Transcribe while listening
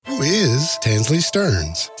Who is Tansley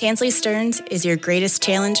Stearns? Tansley Stearns is your greatest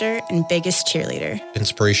challenger and biggest cheerleader.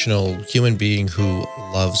 Inspirational human being who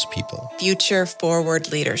loves people. Future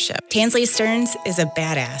forward leadership. Tansley Stearns is a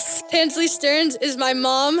badass. Tansley Stearns is my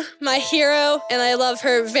mom, my hero, and I love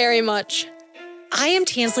her very much. I am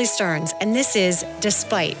Tansley Stearns, and this is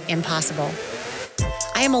Despite Impossible.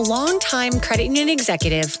 I am a longtime credit union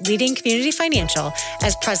executive leading Community Financial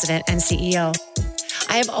as president and CEO.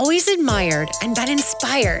 I have always admired and been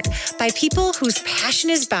inspired by people whose passion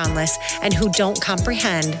is boundless and who don't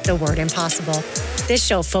comprehend the word impossible. This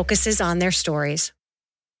show focuses on their stories.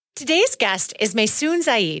 Today's guest is Maysoon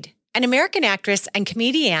Zayid, an American actress and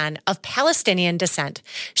comedian of Palestinian descent.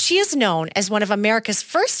 She is known as one of America's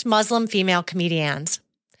first Muslim female comedians.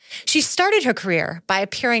 She started her career by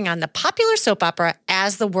appearing on the popular soap opera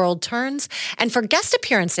As the World Turns and for guest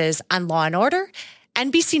appearances on Law & Order,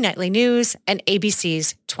 NBC Nightly News, and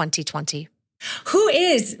ABC's 2020. Who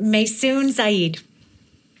is Maysoon Zayid?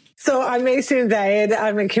 So I'm Maysoon Zayid.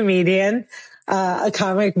 I'm a comedian, a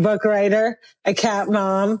comic book writer, a cat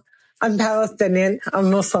mom. I'm Palestinian. I'm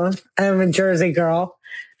Muslim. I'm a Jersey girl.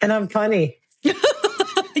 And I'm funny.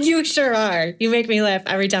 You sure are. You make me laugh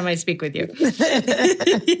every time I speak with you.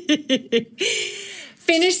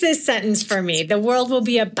 Finish this sentence for me. The world will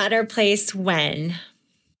be a better place when...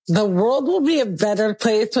 The world will be a better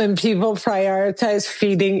place when people prioritize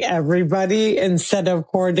feeding everybody instead of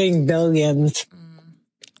hoarding billions.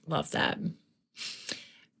 Love that.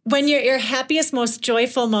 When you're at your happiest, most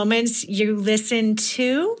joyful moments, you listen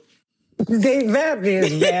to? Dave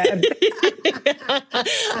Matthews Band.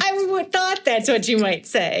 I thought that's what you might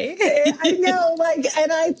say. I know,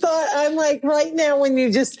 and I thought, I'm like, right now when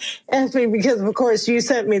you just asked me, because of course you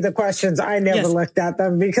sent me the questions, I never looked at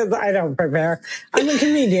them because I don't prepare. I'm a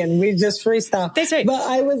comedian. We just freestyle. That's right. But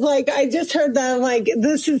I was like, I just heard that. I'm like,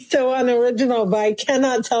 this is so unoriginal, but I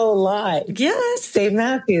cannot tell a lie. Yes. Dave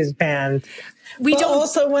Matthews Band. But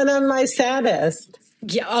also when I'm my saddest.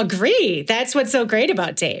 Yeah, agree. That's what's so great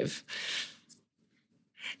about Dave.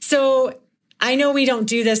 So I know we don't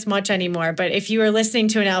do this much anymore, but if you were listening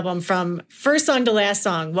to an album from first song to last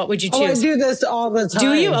song, what would you choose? Oh, I do this all the time.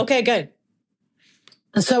 Do you? Okay, good.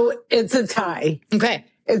 So it's a tie. Okay.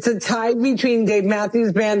 It's a tie between Dave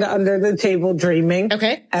Matthews Band, Under the Table Dreaming.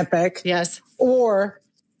 Okay. Epic. Yes. Or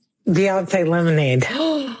Beyonce Lemonade.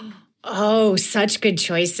 Oh, such good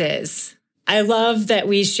choices. I love that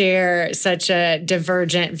we share such a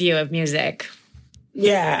divergent view of music.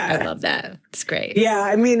 Yeah. I love that. It's great. Yeah.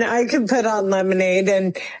 I mean, I could put on Lemonade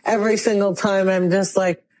and every single time I'm just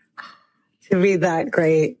like, to be that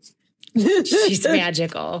great. She's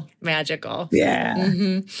magical. Magical. Yeah.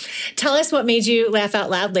 Mm-hmm. Tell us what made you laugh out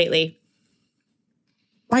loud lately.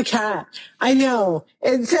 My cat. I know.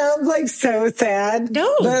 It sounds like so sad.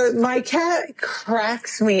 No. But my cat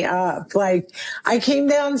cracks me up. Like, I came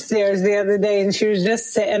downstairs the other day and she was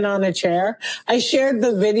just sitting on a chair. I shared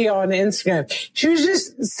the video on Instagram. She was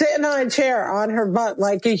just sitting on a chair on her butt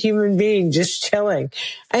like a human being, just chilling.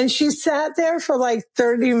 And she sat there for like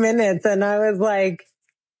 30 minutes and I was like,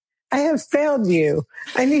 I have failed you.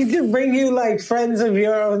 I need to bring you like friends of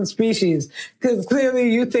your own species because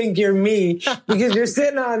clearly you think you're me because you're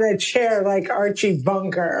sitting on a chair like Archie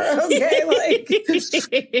Bunker. Okay.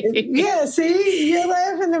 Yeah. See, you're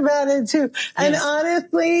laughing about it too. And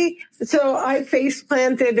honestly, so I face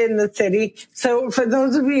planted in the city. So for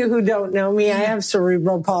those of you who don't know me, I have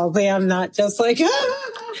cerebral palsy. I'm not just like,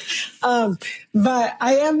 but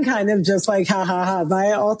I am kind of just like, ha ha ha. But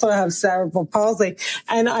I also have cerebral palsy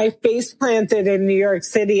and I face planted in New York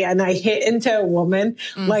City and I hit into a woman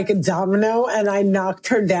like a domino and I knocked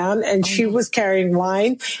her down and she was carrying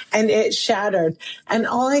wine and it shattered. And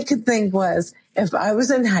all I could think was, if I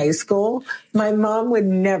was in high school, my mom would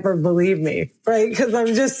never believe me, right? Because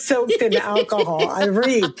I'm just soaked in alcohol. I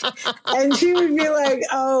reek. And she would be like,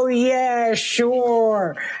 oh, yeah,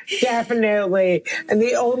 sure, definitely. And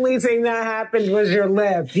the only thing that happened was your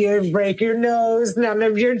lip. You didn't break your nose, none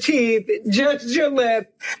of your teeth, just your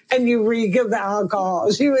lip, and you reek of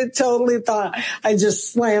alcohol. She would totally thought I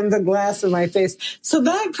just slammed the glass in my face. So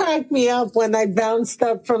that cracked me up when I bounced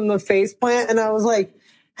up from the face plant, and I was like,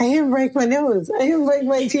 I didn't break my nose. I didn't break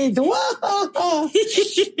my teeth. Whoa!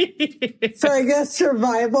 So I guess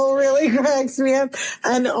survival really cracks me up.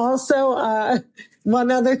 And also, one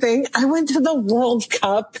other thing, I went to the World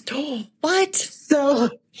Cup. What? So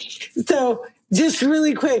just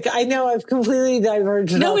really quick. I know I've completely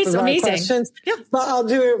diverged off it's of our amazing. questions, yeah. But I'll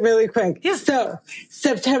do it really quick. Yeah. So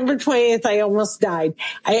September 20th, I almost died.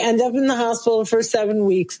 I end up in the hospital for 7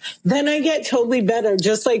 weeks. Then I get totally better,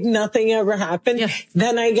 just like nothing ever happened. Yeah.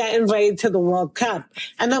 Then I get invited to the World Cup.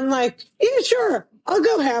 And I'm like, yeah, sure. I'll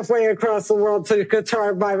go halfway across the world to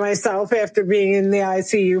Qatar by myself after being in the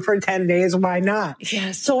ICU for 10 days. Why not?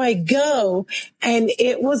 Yes. So I go, and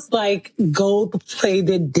it was like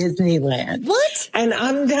gold-plated Disneyland. What? And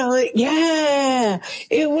I'm telling, yeah,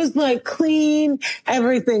 it was like clean.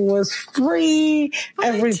 Everything was free.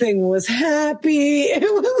 Everything was happy. It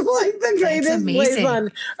was like the greatest place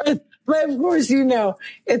on earth. But of course,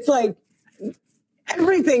 it's like,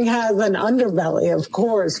 everything has an underbelly, of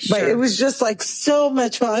course, but it was just like so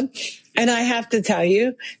much fun. And I have to tell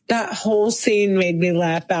you, that whole scene made me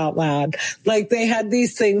laugh out loud. Like they had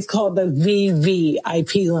these things called the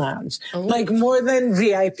VVIP lounge, like more than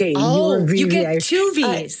VIP. You get two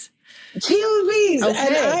V's. Two V's. Okay.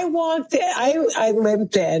 And I walked in, I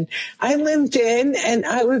limped in and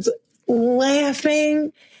I was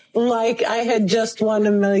laughing like I had just won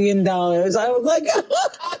 $1 million. I was like, this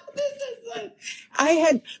is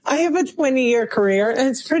I have a 20-year career, and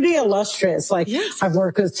it's pretty illustrious. Like, I've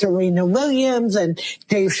worked with Serena Williams and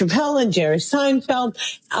Dave Chappelle and Jerry Seinfeld.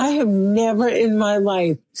 I have never in my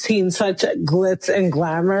life seen such a glitz and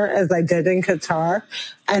glamour as I did in Qatar.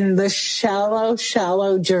 And the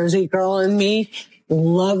shallow Jersey girl in me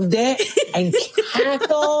loved it and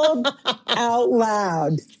cackled out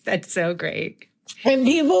loud. That's so great. And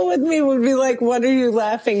people with me would be like, what are you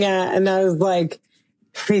laughing at? And I was like,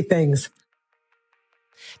 3 things.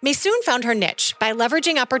 Maysoon found her niche by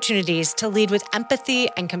leveraging opportunities to lead with empathy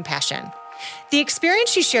and compassion. The experience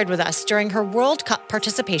she shared with us during her World Cup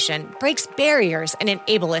participation breaks barriers in an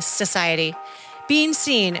ableist society. Being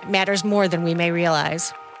seen matters more than we may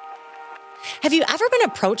realize. Have you ever been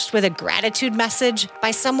approached with a gratitude message by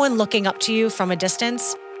someone looking up to you from a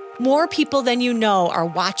distance? More people than you know are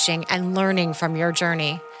watching and learning from your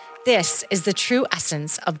journey. This is the true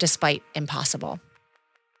essence of Despite Impossible.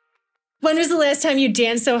 When was the last time you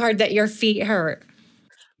danced so hard that your feet hurt?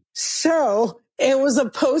 So it was a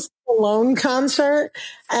Post Malone concert.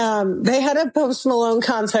 They had a Post Malone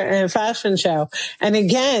concert and a fashion show. And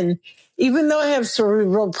again, even though I have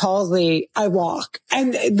cerebral palsy, I walk.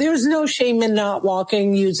 And there's no shame in not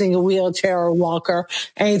walking, using a wheelchair or walker,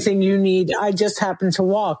 anything you need. I just happen to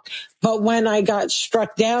walk. But when I got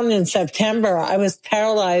struck down in September, I was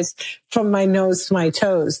paralyzed from my nose to my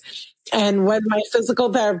toes. And when my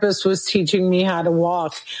physical therapist was teaching me how to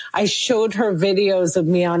walk, I showed her videos of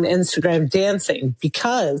me on Instagram dancing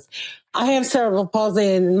because I have cerebral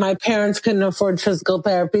palsy and my parents couldn't afford physical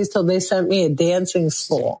therapy. So they sent me a dancing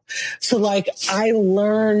school. So like I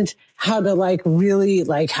learned how to like really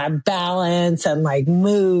like have balance and like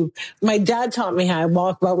move. My dad taught me how to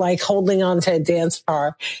walk, but like holding on to a dance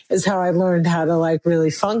bar is how I learned how to like really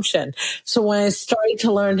function. So when I started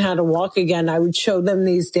to learn how to walk again, I would show them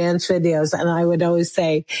these dance videos and I would always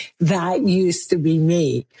say, that used to be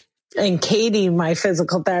me. And Katie, my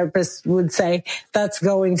physical therapist, would say, that's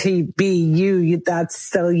going to be you. That's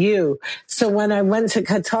still you. So when I went to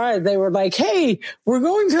Qatar, they were like, hey, we're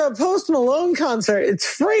going to a Post Malone concert. It's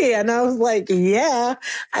free. And I was like, yeah.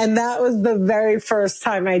 And that was the very first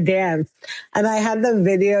time I danced. And I had them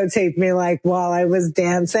videotape me like while I was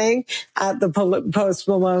dancing at the Post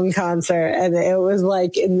Malone concert. And it was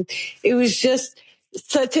like, it was just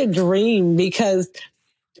such a dream because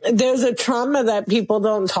there's a trauma that people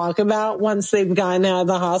don't talk about once they've gotten out of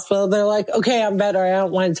the hospital. They're like, okay, I'm better. I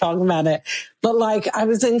don't want to talk about it. But like I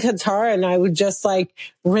was in Qatar and I would just like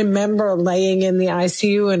remember laying in the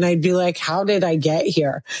ICU and I'd be like, how did I get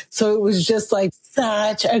here? So it was just like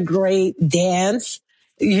such a great dance,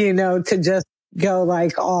 to just go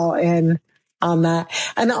like all in on that.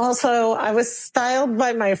 And also I was styled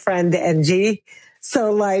by my friend Angie.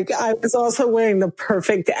 So like I was also wearing the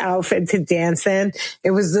perfect outfit to dance in.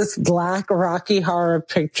 It was this black Rocky Horror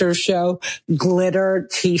Picture Show glitter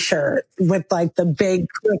t-shirt with like the big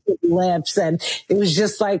crooked lips. And it was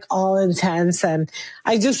just like all intense. And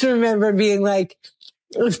I just remember being like,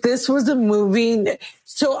 if this was a movie,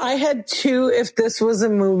 so I had 2, if this was a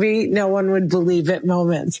movie, no one would believe it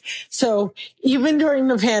moments. So even during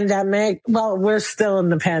the pandemic, well, we're still in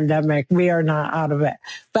the pandemic. We are not out of it.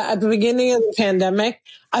 But at the beginning of the pandemic,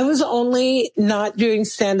 I was only not doing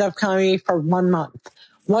stand-up comedy for 1 month.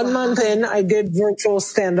 One month in, I did virtual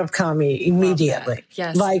stand-up comedy immediately.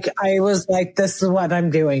 Yes. Like I was like, this is what I'm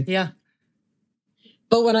doing. Yeah.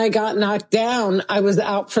 But when I got knocked down, I was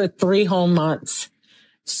out for 3 whole months.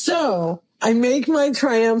 So I make my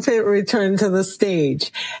triumphant return to the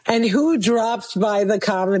stage. And who drops by the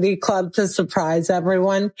comedy club to surprise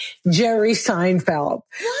everyone? Jerry Seinfeld.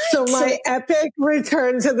 What? So my epic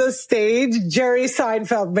return to the stage, Jerry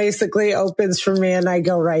Seinfeld basically opens for me and I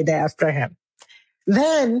go right after him.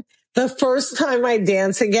 Then the first time I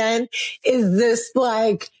dance again is this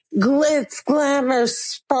like glitz, glamour,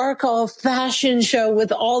 sparkle fashion show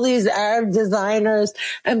with all these Arab designers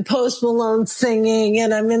and Post Malone singing.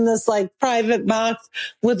 And I'm in this like private box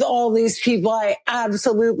with all these people I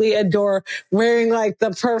absolutely adore wearing like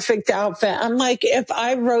the perfect outfit. I'm like, if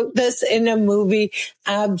I wrote this in a movie,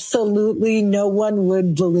 absolutely no one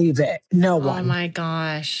would believe it. No one. Oh my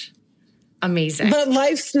gosh. Amazing. But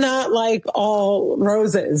life's not like all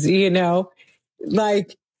roses, you know,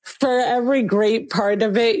 like for every great part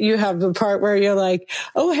of it, you have the part where you're like,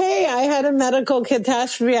 oh, hey, I had a medical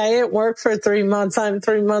catastrophe. I didn't work for 3 months. I'm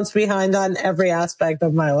 3 months behind on every aspect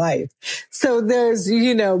of my life. So there's,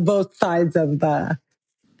 you know, both sides of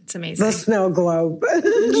it's amazing. The snow globe.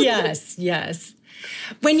 Yes, yes.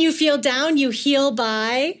 When you feel down, you heal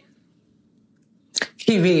by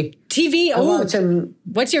TV. Oh,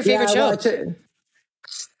 what's your favorite show?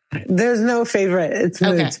 There's no favorite. It's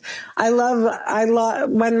moods. Okay. I love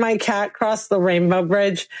when my cat crossed the rainbow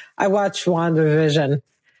bridge, I watched WandaVision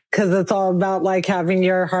because it's all about like having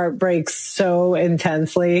your heart break so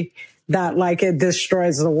intensely that like it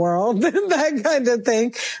destroys the world, that kind of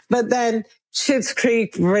thing. But then Schitt's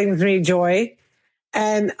Creek brings me joy.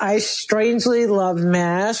 And I strangely love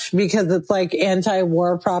MASH because it's like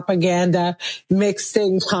anti-war propaganda mixed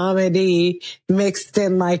in comedy, mixed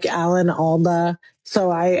in like Alan Alda. So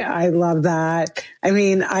I love that. I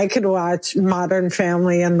mean, I could watch Modern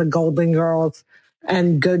Family and The Golden Girls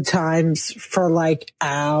and Good Times for like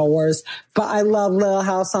hours. But I love Little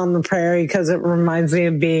House on the Prairie because it reminds me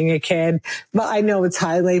of being a kid. But I know it's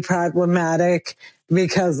highly problematic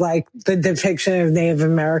because like the depiction of Native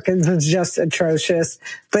Americans is just atrocious,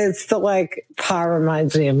 but it's still like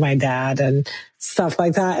reminds me of my dad and stuff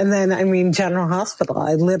like that. And then, I mean, General Hospital.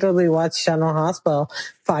 I literally watched General Hospital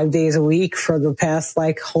 5 days a week for the past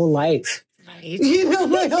like whole life. Right. You know,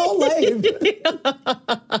 my whole life.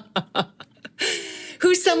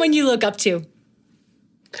 Who's someone you look up to?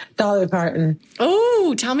 Dolly Parton.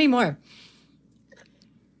 Oh, tell me more.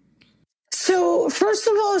 So, first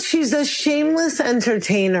of all, she's a shameless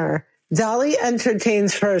entertainer. Dolly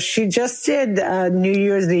entertains first. She just did New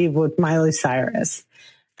Year's Eve with Miley Cyrus.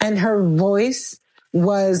 And her voice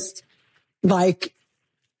was like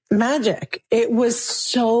magic. It was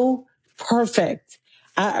so perfect.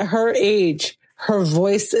 At her age, her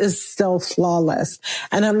voice is still flawless.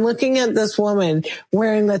 And I'm looking at this woman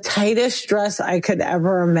wearing the tightest dress I could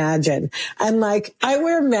ever imagine. And like, I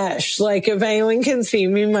wear mesh. Like, if anyone can see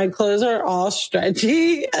me, my clothes are all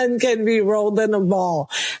stretchy and can be rolled in a ball.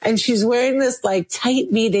 And she's wearing this like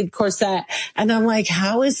tight beaded corset. And I'm like,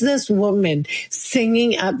 how is this woman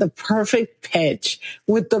singing at the perfect pitch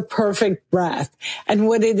with the perfect breath? And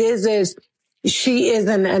what it is she is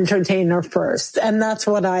an entertainer first. And that's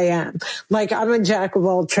what I am. Like, I'm a jack of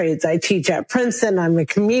all trades. I teach at Princeton. I'm a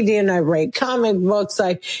comedian. I write comic books.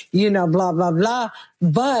 Blah, blah, blah.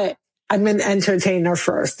 But I'm an entertainer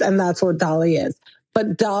first. And that's what Dolly is.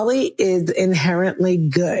 But Dolly is inherently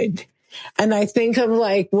good. And I think of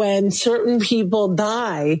like when certain people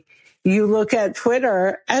die, you look at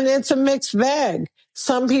Twitter and it's a mixed bag.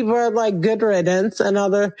 Some people are like good riddance and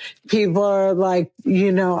other people are like,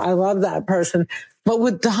 I love that person. But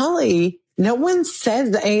with Dolly, no one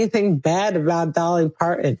says anything bad about Dolly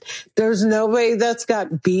Parton. There's nobody that's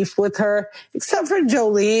got beef with her except for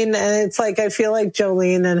Jolene. And it's like, I feel like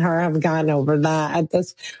Jolene and her have gone over that at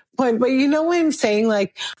this point. But you know what I'm saying?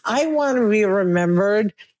 Like, I want to be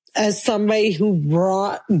remembered as somebody who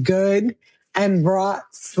brought good and brought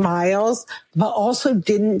smiles, but also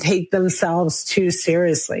didn't take themselves too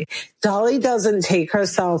seriously. Dolly doesn't take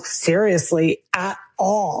herself seriously at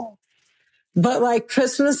all. But like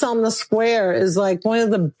Christmas on the Square is like one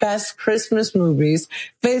of the best Christmas movies,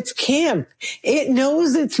 but it's camp. It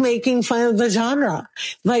knows it's making fun of the genre.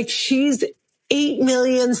 Like, she's 8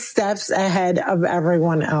 million steps ahead of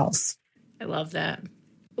everyone else. I love that.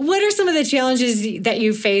 What are some of the challenges that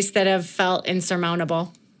you faced that have felt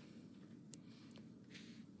insurmountable?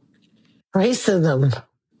 Racism.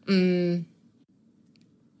 It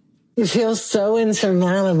feels so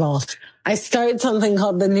insurmountable. I started something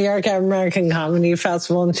called the New York American Comedy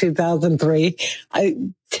Festival in 2003.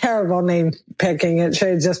 Terrible name picking. It should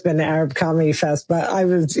have just been Arab Comedy Fest, but I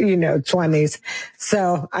was, 20s.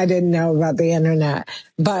 So I didn't know about the internet.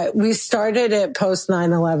 But we started it post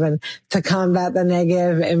 9/11 to combat the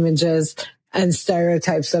negative images and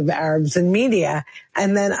stereotypes of Arabs in media.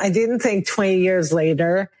 And then I didn't think 20 years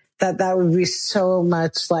later that would be so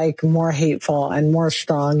much like more hateful and more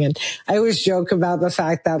strong. And I always joke about the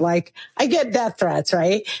fact that like I get death threats,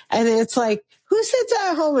 right? And it's like, who sits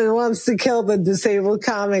at home and wants to kill the disabled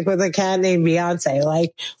comic with a cat named Beyonce?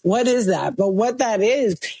 Like, what is that? But what that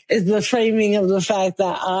is the framing of the fact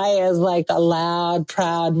that I, as like a loud,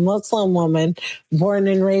 proud Muslim woman, born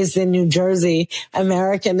and raised in New Jersey,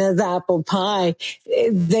 American as apple pie,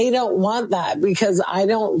 they don't want that because I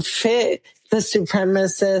don't fit the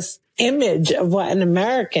supremacist image of what an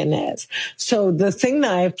American is. So the thing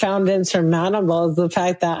that I found insurmountable is the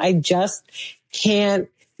fact that I just can't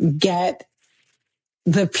get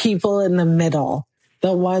the people in the middle,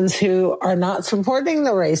 the ones who are not supporting the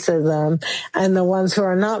racism and the ones who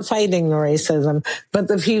are not fighting the racism, but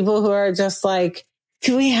the people who are just like,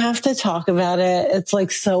 do we have to talk about it? It's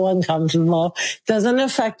like so uncomfortable. Doesn't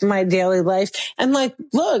affect my daily life. And like,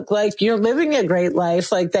 look, like you're living a great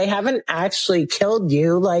life. Like they haven't actually killed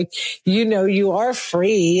you. Like, you know, you are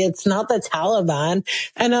free. It's not the Taliban.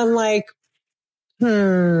 And I'm like,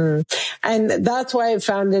 And that's why I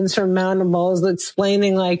found insurmountable is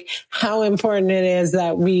explaining like how important it is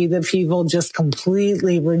that we, the people, just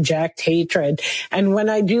completely reject hatred. And when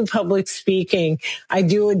I do public speaking, I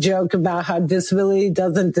do a joke about how disability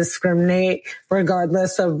doesn't discriminate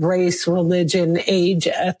regardless of race, religion, age,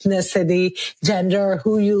 ethnicity, gender,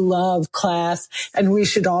 who you love, class, and we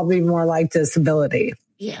should all be more like disability.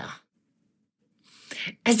 Yeah.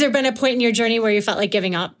 Has there been a point in your journey where you felt like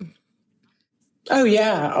giving up? Oh,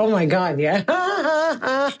 yeah. Oh, my God. Yeah.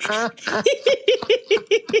 I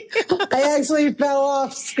actually fell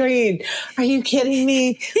off screen. Are you kidding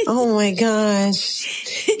me? Oh, my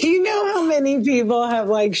gosh. Do you know how many people have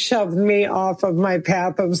like shoved me off of my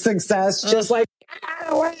path of success? Just like, out of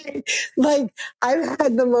the way. Like I've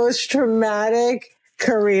had the most traumatic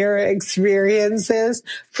career experiences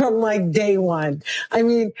from like day one. I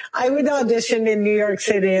mean, I would audition in New York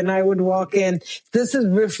City and I would walk in. This is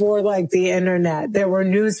before like the internet. There were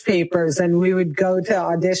newspapers and we would go to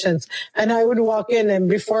auditions and I would walk in and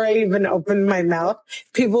before I even opened my mouth,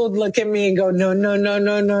 people would look at me and go, no, no, no,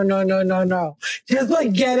 no, no, no, no, no, no. Just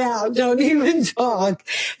like get out. Don't even talk.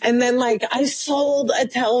 And then like I sold a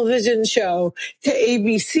television show to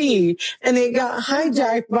ABC and it got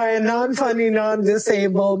hijacked by a non-funny, non-disabled,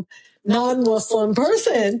 non-Muslim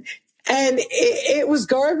person. And it was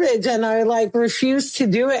garbage. And I like refused to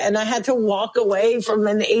do it. And I had to walk away from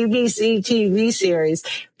an ABC TV series.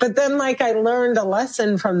 But then like I learned a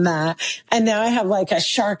lesson from that. And now I have like a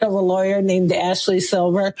shark of a lawyer named Ashley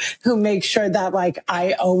Silver who makes sure that like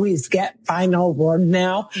I always get final word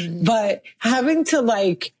now. But having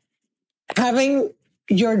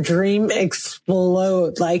your dream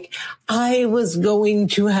explode. Like I was going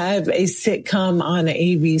to have a sitcom on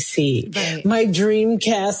ABC. Right. My dream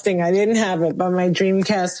casting, I didn't have it, but my dream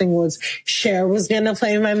casting was Cher was going to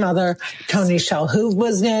play my mother, Tony Shalhoub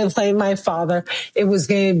was going to play my father. It was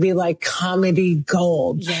going to be like comedy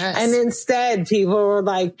gold. Yes. And instead people were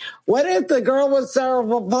like, what if the girl with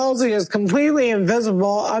cerebral palsy is completely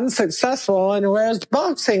invisible, unsuccessful, and wears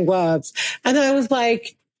boxing gloves? And I was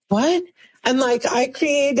like, what? And like I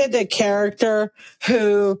created a character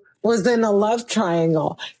who was in a love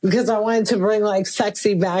triangle because I wanted to bring like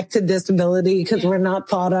sexy back to disability because we're not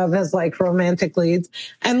thought of as like romantic leads.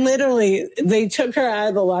 And literally they took her out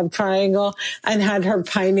of the love triangle and had her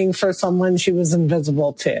pining for someone she was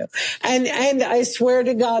invisible to. And I swear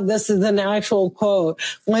to God, this is an actual quote.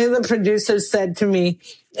 One of the producers said to me,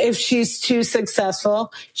 if she's too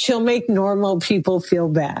successful, she'll make normal people feel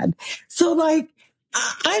bad. So like,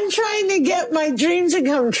 I'm trying to get my dreams to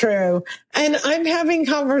come true and I'm having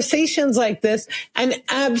conversations like this and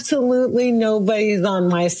absolutely nobody's on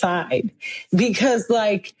my side because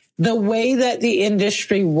like the way that the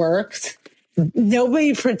industry works,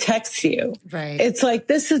 nobody protects you. Right. It's like,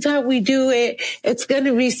 this is how we do it. It's going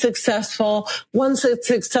to be successful. Once it's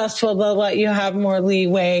successful, they'll let you have more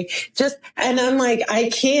leeway. And I'm like,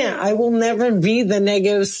 I will never be the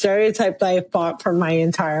negative stereotype that I fought for my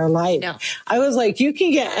entire life. No. I was like, you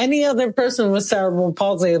can get any other person with cerebral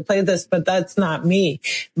palsy to play this, but that's not me.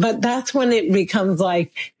 But that's when it becomes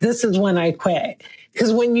like, this is when I quit.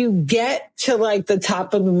 Because when you get to like the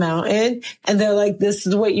top of the mountain and they're like, this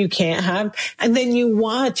is what you can't have. And then you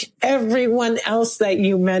watch everyone else that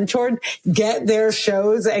you mentored get their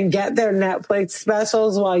shows and get their Netflix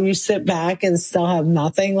specials while you sit back and still have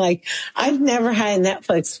nothing. Like I've never had a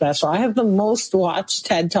Netflix special. I have the most watched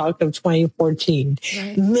TED Talk of 2014.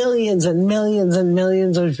 Right. Millions and millions and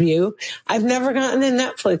millions of views. I've never gotten a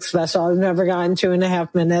Netflix special. I've never gotten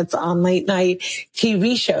 2.5 minutes on late night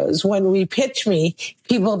TV shows. When we pitch me,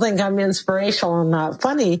 people think I'm inspirational and not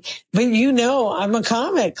funny, but you know I'm a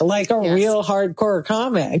comic, like a real hardcore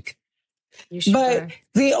comic. But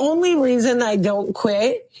the only reason I don't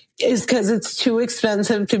quit is because it's too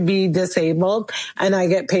expensive to be disabled, and I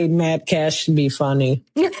get paid mad cash to be funny.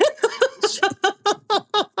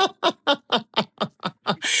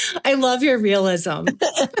 I love your realism.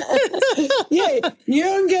 Yeah, you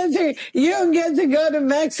don't get to go to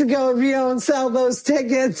Mexico if you don't sell those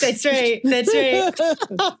tickets. That's right. That's right.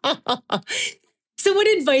 So what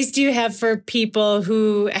advice do you have for people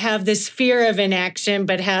who have this fear of inaction,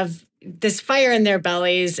 but have this fire in their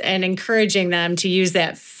bellies, and encouraging them to use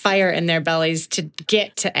that fire in their bellies to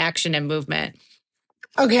get to action and movement?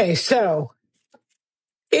 Okay, so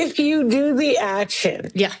if you do the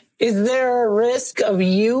action, is there a risk of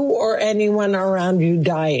you or anyone around you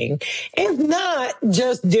dying? If not,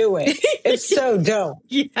 just do it. If so, don't.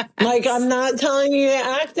 Yes. Like, I'm not telling you to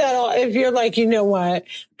act at all. If you're like, you know what,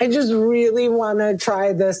 I just really want to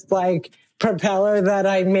try this, like, propeller that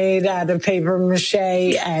I made out of paper mache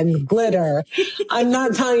and glitter, I'm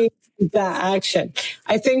not telling you that action.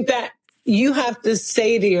 I think that you have to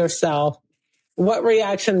say to yourself, what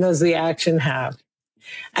reaction does the action have?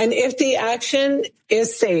 And if the action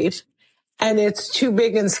is safe and it's too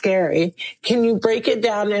big and scary, can you break it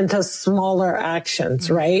down into smaller actions,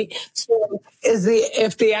 right? So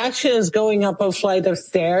if the action is going up a flight of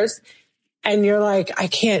stairs and you're like, I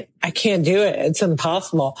can't do it, it's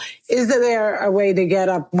impossible. Is there a way to get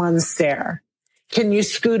up one stair? Can you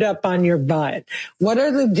scoot up on your butt? What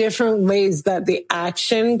are the different ways that the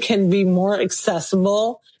action can be more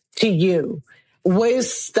accessible to you? What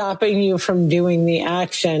is stopping you from doing the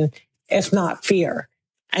action, if not fear?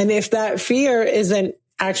 And if that fear isn't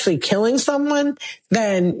actually killing someone,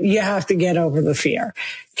 then you have to get over the fear.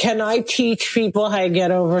 Can I teach people how to get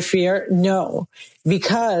over fear? No,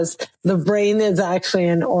 because the brain is actually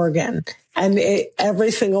an organ, and every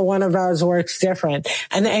single one of ours works different.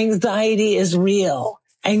 And anxiety is real.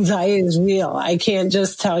 Anxiety is real. I can't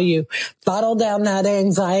just tell you, bottle down that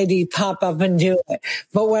anxiety, pop up and do it.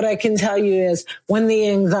 But what I can tell you is when the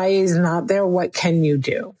anxiety is not there, what can you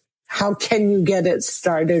do? How can you get it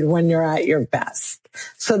started when you're at your best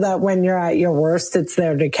so that when you're at your worst, it's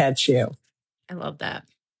there to catch you? I love that.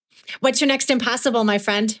 What's your next impossible, my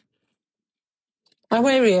friend? I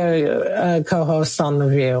want to be a co-host on The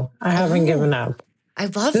View. I haven't given up. I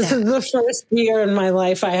love this that. This is the first year in my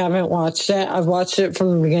life I haven't watched it. I've watched it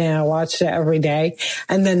from the beginning. I watched it every day.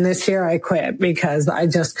 And then this year I quit because I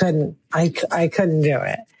just couldn't. I couldn't do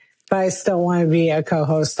it. But I still want to be a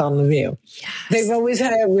co-host on The View. Yes. They've always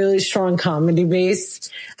had a really strong comedy base.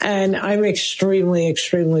 And I'm extremely,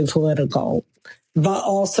 extremely political. But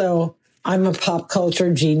also, I'm a pop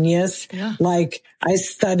culture genius. Yeah. Like, I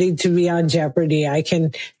studied to be on Jeopardy. I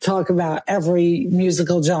can talk about every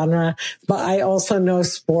musical genre, but I also know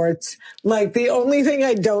sports. Like, the only thing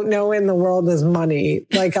I don't know in the world is money.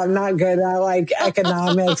 Like, I'm not good at, like,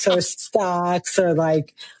 economics or stocks, or,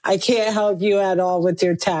 like, I can't help you at all with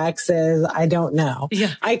your taxes. I don't know.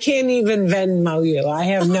 Yeah. I can't even Venmo you. I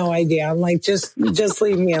have no idea. I'm like, just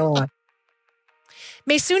leave me alone.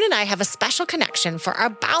 Maysoon and I have a special connection for our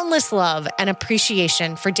boundless love and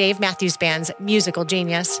appreciation for Dave Matthews Band's musical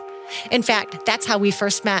genius. In fact, that's how we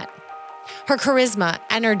first met. Her charisma,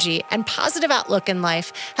 energy, and positive outlook in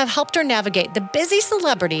life have helped her navigate the busy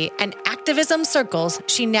celebrity and activism circles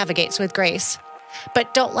she navigates with grace.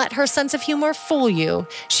 But don't let her sense of humor fool you.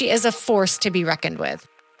 She is a force to be reckoned with.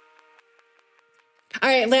 All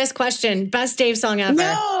right, last question. Best Dave song ever.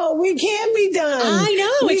 No, we can't be done. I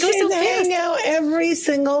know. We it goes so should fast. hang out every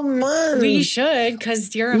single month. We should,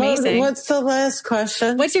 because you're amazing. What's the last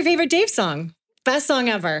question? What's your favorite Dave song? Best song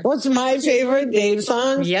ever. What's my favorite Dave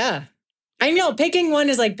song? Yeah. I know. Picking one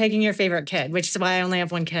is like picking your favorite kid, which is why I only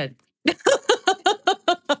have one kid.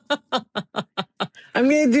 I'm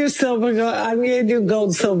going to do silver. I'm going to do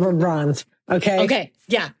gold, silver, bronze. Okay? Okay.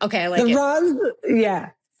 Yeah. Okay. I like the it. Bronze,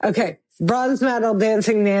 yeah. Okay. Bronze medal,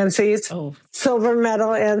 Dancing Nancy's. Oh. Silver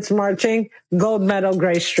medal, Ants Marching. Gold medal,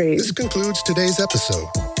 Grace Street. This concludes today's episode.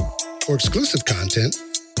 For exclusive content,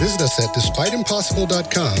 visit us at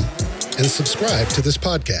despiteimpossible.com and subscribe to this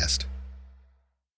podcast.